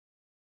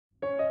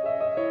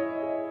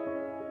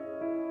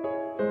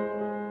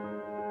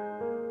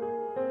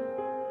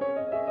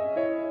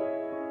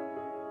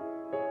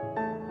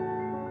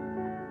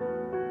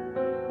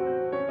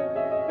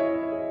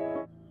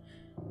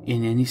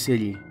In any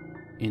city,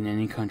 in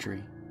any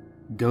country,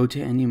 go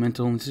to any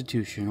mental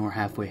institution or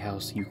halfway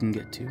house you can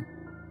get to.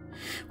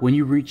 When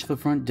you reach the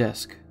front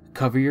desk,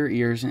 cover your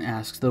ears and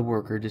ask the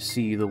worker to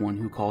see the one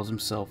who calls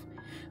himself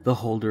the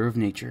holder of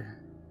nature.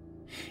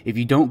 If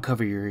you don't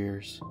cover your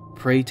ears,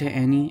 pray to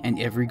any and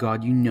every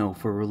god you know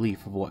for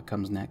relief of what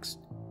comes next.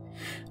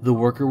 The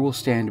worker will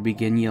stand and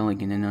begin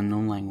yelling in an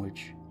unknown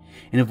language,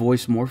 in a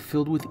voice more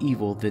filled with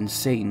evil than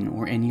Satan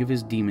or any of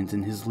his demons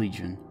in his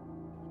legion.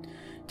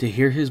 To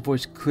hear his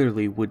voice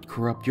clearly would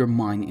corrupt your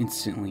mind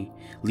instantly,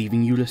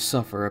 leaving you to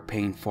suffer a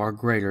pain far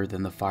greater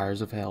than the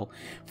fires of hell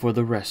for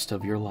the rest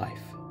of your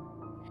life.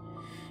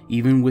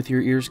 Even with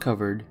your ears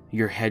covered,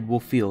 your head will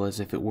feel as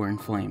if it were in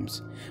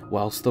flames,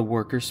 whilst the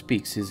worker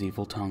speaks his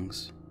evil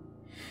tongues.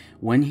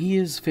 When he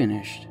is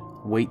finished,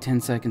 wait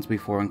 10 seconds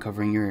before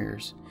uncovering your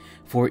ears,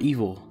 for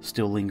evil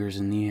still lingers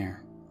in the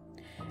air.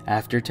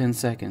 After 10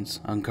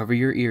 seconds, uncover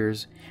your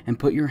ears and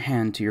put your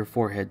hand to your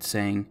forehead,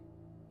 saying,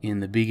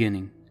 "In the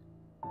beginning."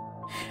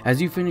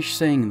 As you finish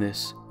saying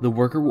this, the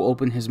worker will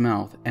open his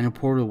mouth and a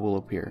portal will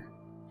appear.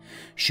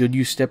 Should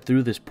you step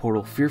through this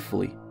portal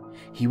fearfully,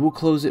 he will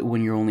close it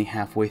when you're only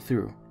halfway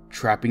through,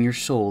 trapping your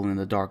soul in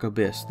the dark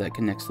abyss that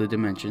connects the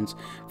dimensions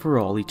for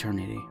all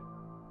eternity.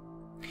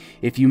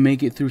 If you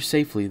make it through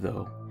safely,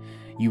 though,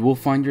 you will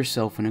find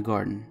yourself in a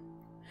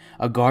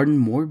garden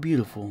more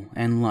beautiful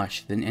and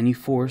lush than any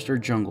forest or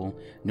jungle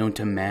known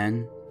to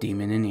man,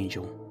 demon, and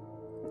angel.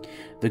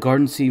 The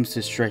garden seems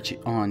to stretch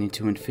on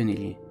into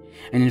infinity,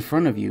 and in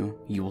front of you,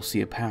 you will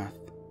see a path.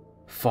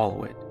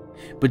 Follow it,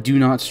 but do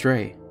not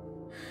stray.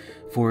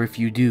 For if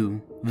you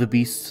do, the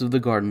beasts of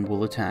the garden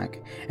will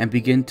attack, and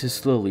begin to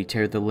slowly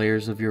tear the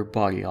layers of your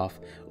body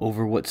off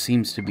over what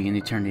seems to be an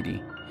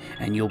eternity,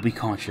 and you'll be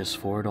conscious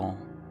for it all.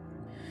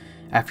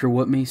 After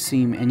what may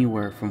seem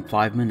anywhere from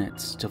 5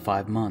 minutes to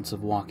 5 months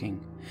of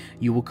walking,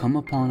 you will come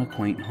upon a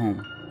quaint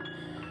home.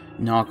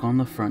 Knock on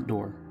the front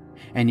door,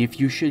 and if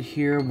you should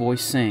hear a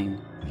voice saying,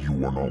 "You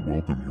are not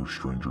welcome here,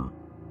 stranger,"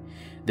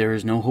 there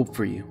is no hope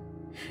for you.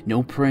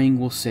 No praying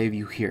will save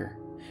you here.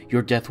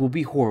 Your death will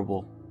be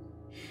horrible.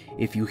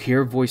 If you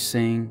hear a voice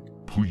saying,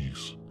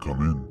 "Please,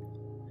 come in,"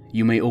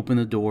 you may open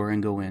the door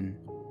and go in.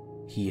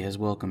 He has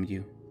welcomed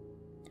you.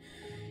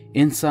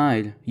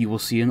 Inside, you will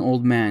see an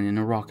old man in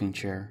a rocking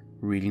chair,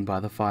 reading by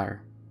the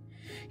fire.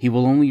 He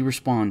will only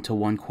respond to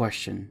one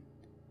question: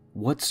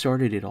 what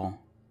started it all?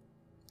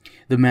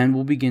 The man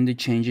will begin to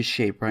change his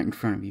shape right in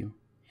front of you.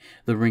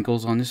 The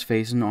wrinkles on his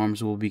face and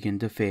arms will begin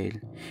to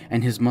fade,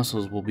 and his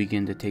muscles will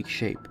begin to take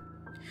shape,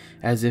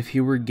 as if he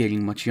were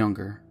getting much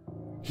younger.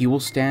 He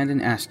will stand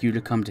and ask you to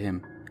come to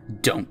him.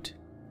 Don't!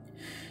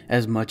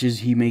 As much as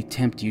he may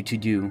tempt you to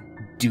do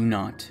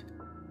not.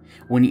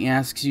 When he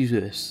asks you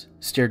this,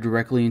 stare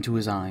directly into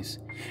his eyes,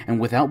 and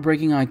without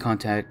breaking eye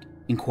contact,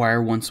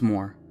 inquire once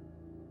more,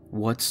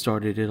 what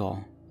started it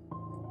all?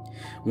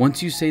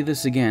 Once you say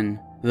this again,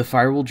 the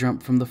fire will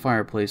jump from the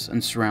fireplace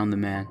and surround the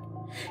man.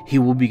 He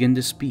will begin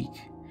to speak,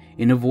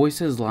 in a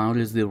voice as loud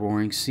as the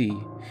roaring sea,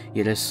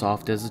 yet as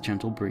soft as the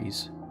gentle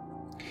breeze.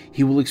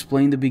 He will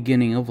explain the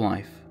beginning of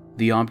life,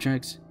 the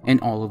objects,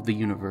 and all of the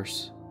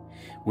universe.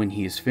 When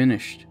he is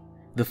finished,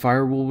 the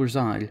fire will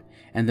reside,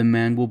 and the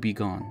man will be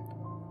gone.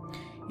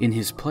 In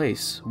his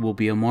place will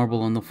be a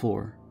marble on the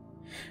floor.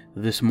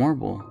 This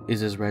marble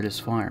is as red as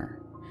fire,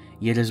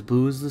 yet as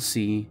blue as the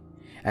sea,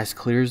 as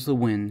clear as the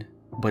wind,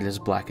 but as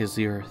black as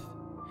the earth.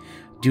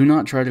 Do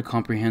not try to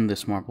comprehend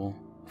this marble,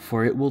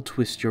 for it will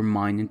twist your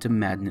mind into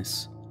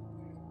madness.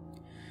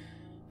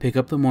 Pick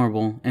up the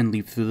marble and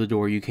leave through the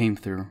door you came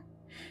through,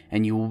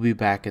 and you will be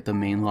back at the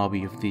main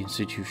lobby of the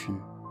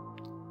institution.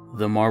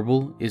 The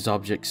marble is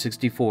Object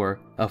 64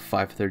 of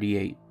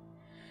 538.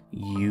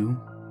 You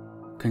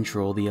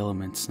control the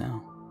elements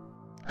now.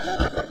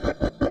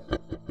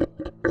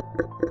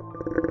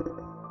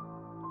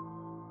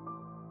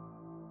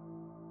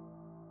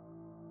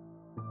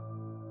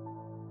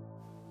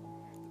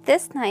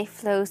 This knife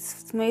flows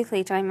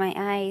smoothly down my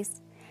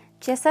eyes,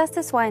 just as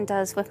this wine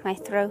does with my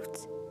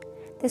throat.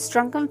 This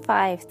drunken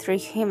five through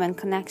human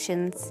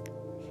connections.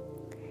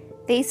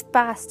 These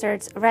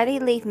bastards already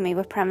leave me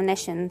with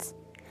premonitions.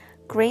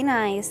 Green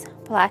eyes,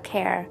 black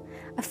hair,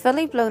 a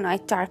fully blown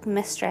out dark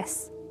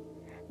mistress.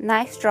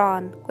 Knife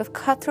drawn with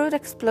cutthroat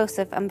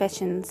explosive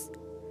ambitions.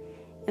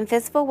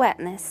 Invisible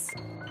wetness.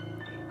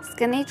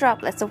 Skinny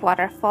droplets of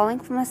water falling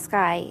from the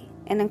sky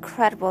in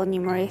incredible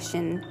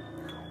numeration.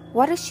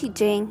 What is she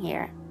doing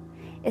here?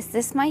 Is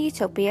this my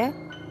utopia?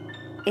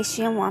 Is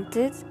she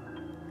unwanted?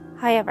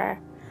 However,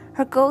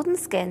 her golden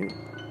skin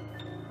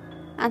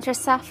and her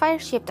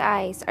sapphire-shaped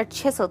eyes are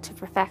chiseled to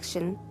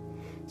perfection.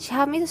 She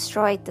had me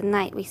destroyed the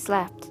night we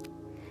slept.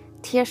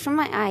 Tears from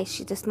my eyes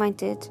she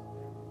dismounted,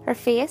 her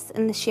face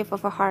in the shape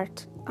of a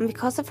heart, and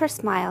because of her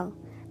smile,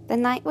 the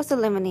night was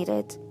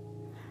illuminated.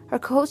 Her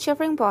cold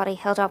shivering body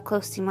held up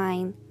close to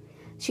mine.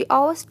 She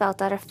always felt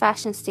that her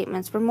fashion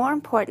statements were more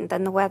important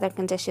than the weather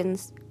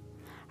conditions.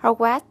 Her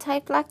wet,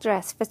 tight black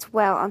dress fits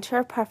well onto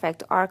her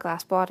perfect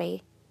hourglass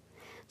body.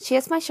 She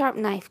is my sharp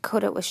knife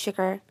coated with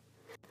sugar.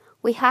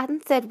 We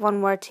hadn't said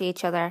one word to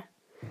each other.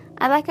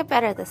 I like it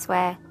better this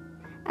way.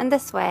 And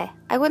this way,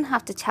 I wouldn't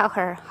have to tell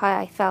her how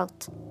I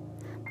felt.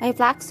 My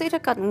black suit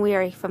had gotten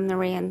weary from the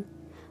rain,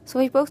 so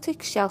we both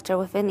took shelter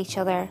within each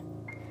other.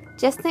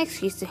 Just an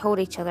excuse to hold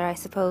each other, I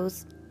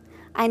suppose.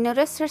 I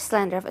noticed her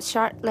slender but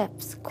sharp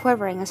lips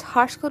quivering as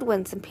harsh cold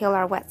winds impale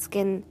our wet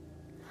skin.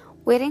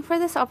 Waiting for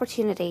this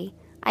opportunity,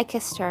 I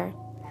kissed her.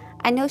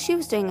 I know she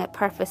was doing it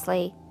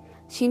purposely.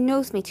 She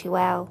knows me too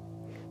well.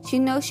 She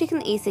knows she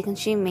can easily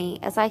consume me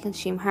as I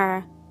consume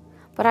her.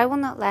 But I will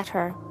not let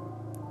her.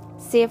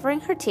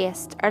 Savouring her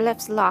taste, our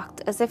lips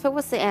locked as if it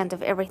was the end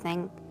of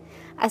everything.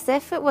 As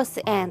if it was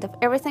the end of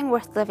everything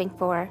worth living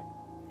for.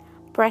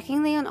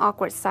 Breaking the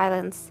awkward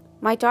silence,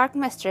 my dark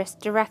mistress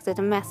directed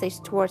a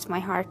message towards my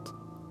heart.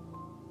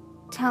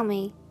 Tell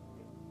me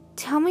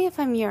if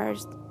I'm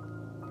yours.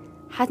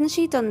 Hadn't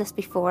she done this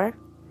before?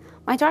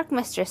 My dark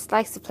mistress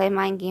likes to play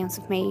mind games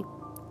with me.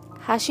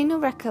 Has she no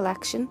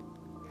recollection?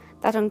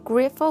 That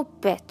ungrateful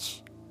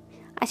bitch.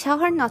 I tell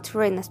her not to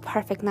ruin this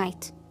perfect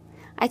night.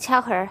 I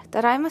tell her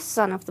that I am a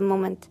son of the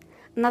moment,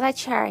 and that I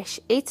cherish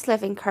each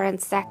living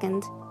current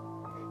second.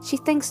 She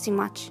thinks too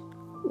much.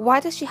 Why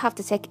does she have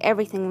to take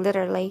everything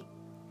literally?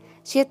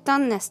 She had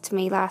done this to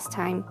me last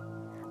time,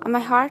 and my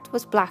heart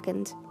was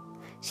blackened.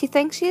 She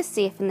thinks she is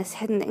safe in this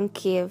hidden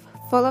cave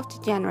full of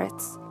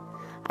degenerates.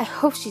 I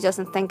hope she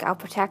doesn't think I'll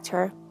protect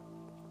her.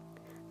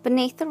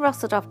 Beneath the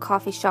rustled-up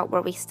coffee shop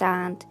where we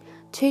stand,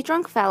 two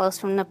drunk fellows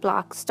from the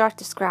block start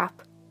to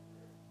scrap.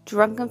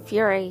 Drunken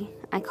fury,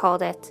 I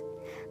called it.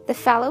 The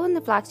fellow in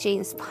the black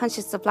jeans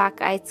punches the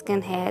black-eyed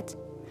skinhead.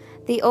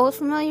 The old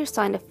familiar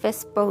sound of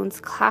fist bones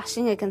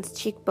clashing against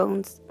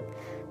cheekbones.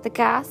 The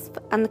gasp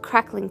and the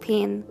crackling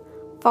pain,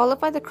 followed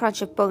by the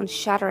crunch of bones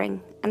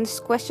shattering and the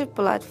squish of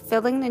blood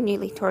filling the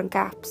newly torn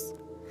gaps.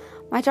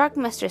 My dark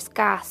mistress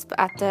gasped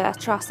at the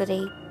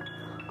atrocity.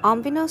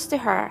 Unbeknownst to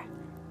her,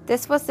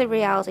 this was the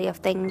reality of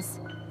things.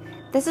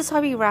 This is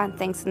how we ran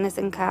things in this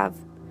enclave,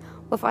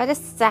 without a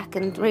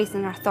second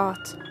reason or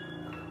thought.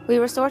 We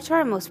resort to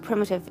our most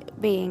primitive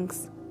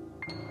beings.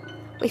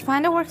 We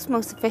find it works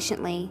most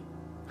efficiently.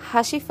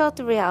 Has she felt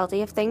the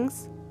reality of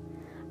things?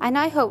 I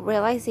now hope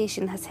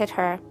realization has hit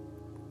her.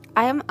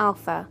 I am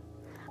Alpha.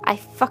 I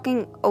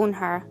fucking own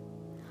her.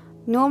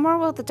 No more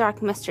will the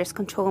dark mistress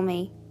control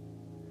me.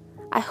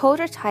 I hold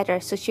her tighter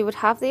so she would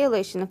have the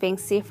illusion of being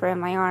safer in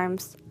my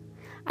arms.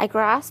 I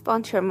grasp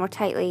onto her more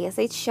tightly as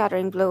each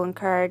shattering blow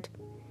incurred.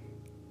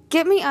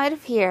 Get me out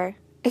of here.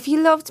 If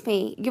you loved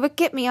me, you would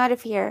get me out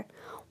of here.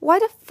 Why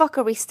the fuck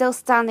are we still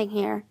standing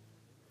here?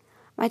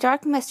 My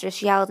dark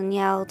mistress yelled and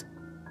yelled.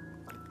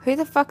 Who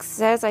the fuck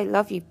says I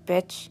love you,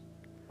 bitch?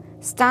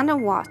 Stand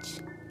and watch.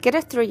 Get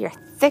it through your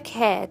thick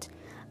head.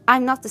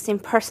 I'm not the same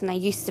person I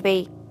used to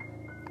be.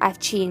 I've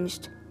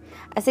changed.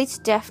 As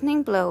each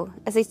deafening blow,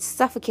 as each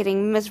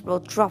suffocating, miserable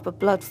drop of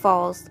blood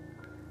falls,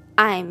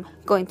 I'm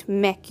going to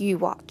make you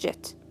watch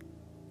it.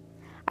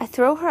 I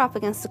throw her up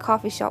against the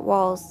coffee shop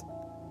walls.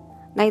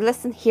 Now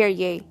listen here,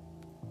 you.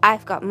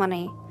 I've got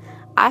money.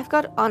 I've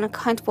got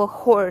unaccountable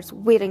whores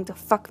waiting to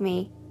fuck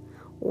me.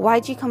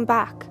 Why'd you come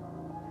back?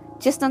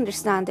 Just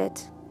understand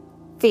it.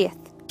 Faith,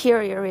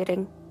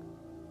 deteriorating.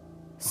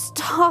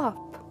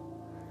 Stop!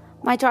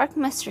 My dark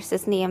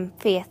mistress's name,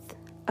 Faith.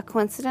 A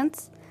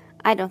coincidence?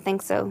 I don't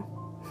think so.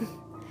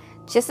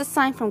 Just a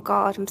sign from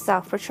God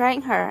himself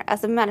portraying her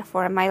as a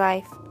metaphor in my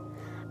life.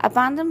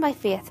 Abandoned by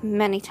Faith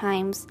many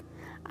times.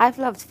 I've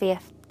loved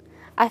Faith.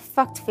 I've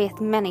fucked Faith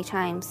many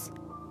times.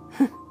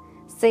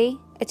 See?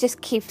 It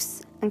just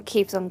keeps and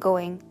keeps on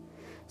going.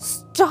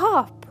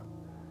 Stop!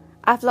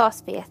 I've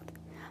lost Faith.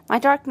 My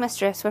dark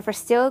mistress with her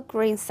steel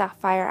green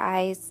sapphire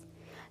eyes.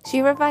 She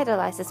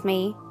revitalizes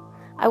me.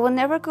 I will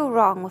never go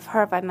wrong with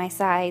her by my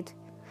side.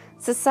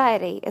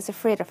 Society is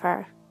afraid of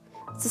her.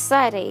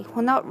 Society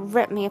will not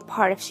rip me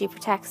apart if she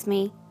protects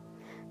me.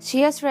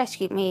 She has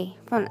rescued me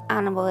from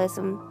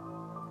animalism.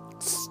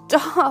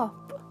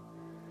 Stop!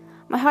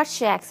 My heart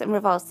shakes and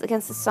revolts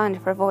against the sound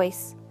of her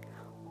voice.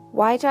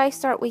 Why do I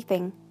start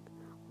weeping?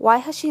 Why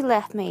has she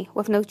left me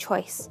with no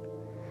choice?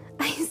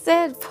 I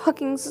said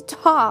fucking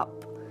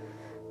stop!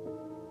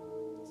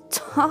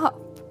 Stop!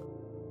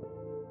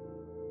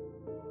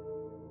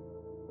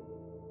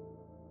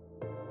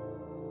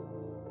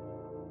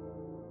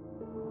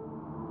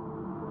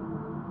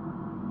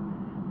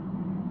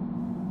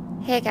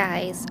 Hey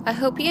guys, I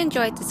hope you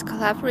enjoyed this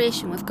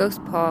collaboration with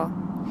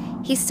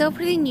Ghostpaw. He's still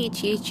pretty new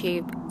to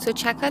YouTube, so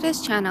check out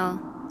his channel,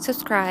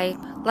 subscribe,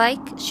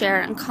 like,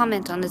 share and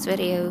comment on his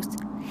videos.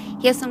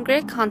 He has some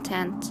great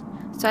content,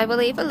 so I will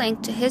leave a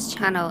link to his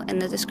channel in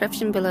the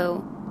description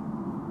below.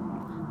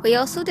 We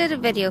also did a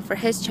video for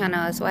his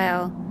channel as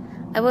well.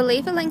 I will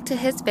leave a link to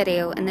his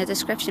video in the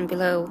description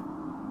below.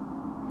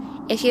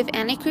 If you have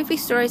any creepy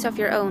stories of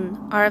your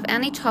own, or of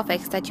any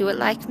topics that you would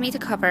like me to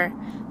cover,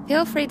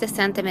 feel free to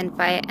send them in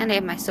via any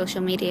of my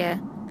social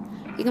media.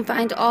 You can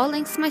find all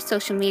links to my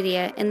social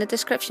media in the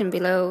description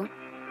below.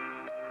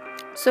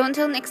 So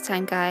until next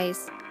time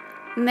guys,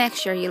 make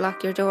sure you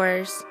lock your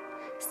doors,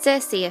 stay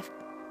safe,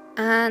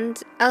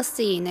 and I'll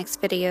see you next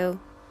video.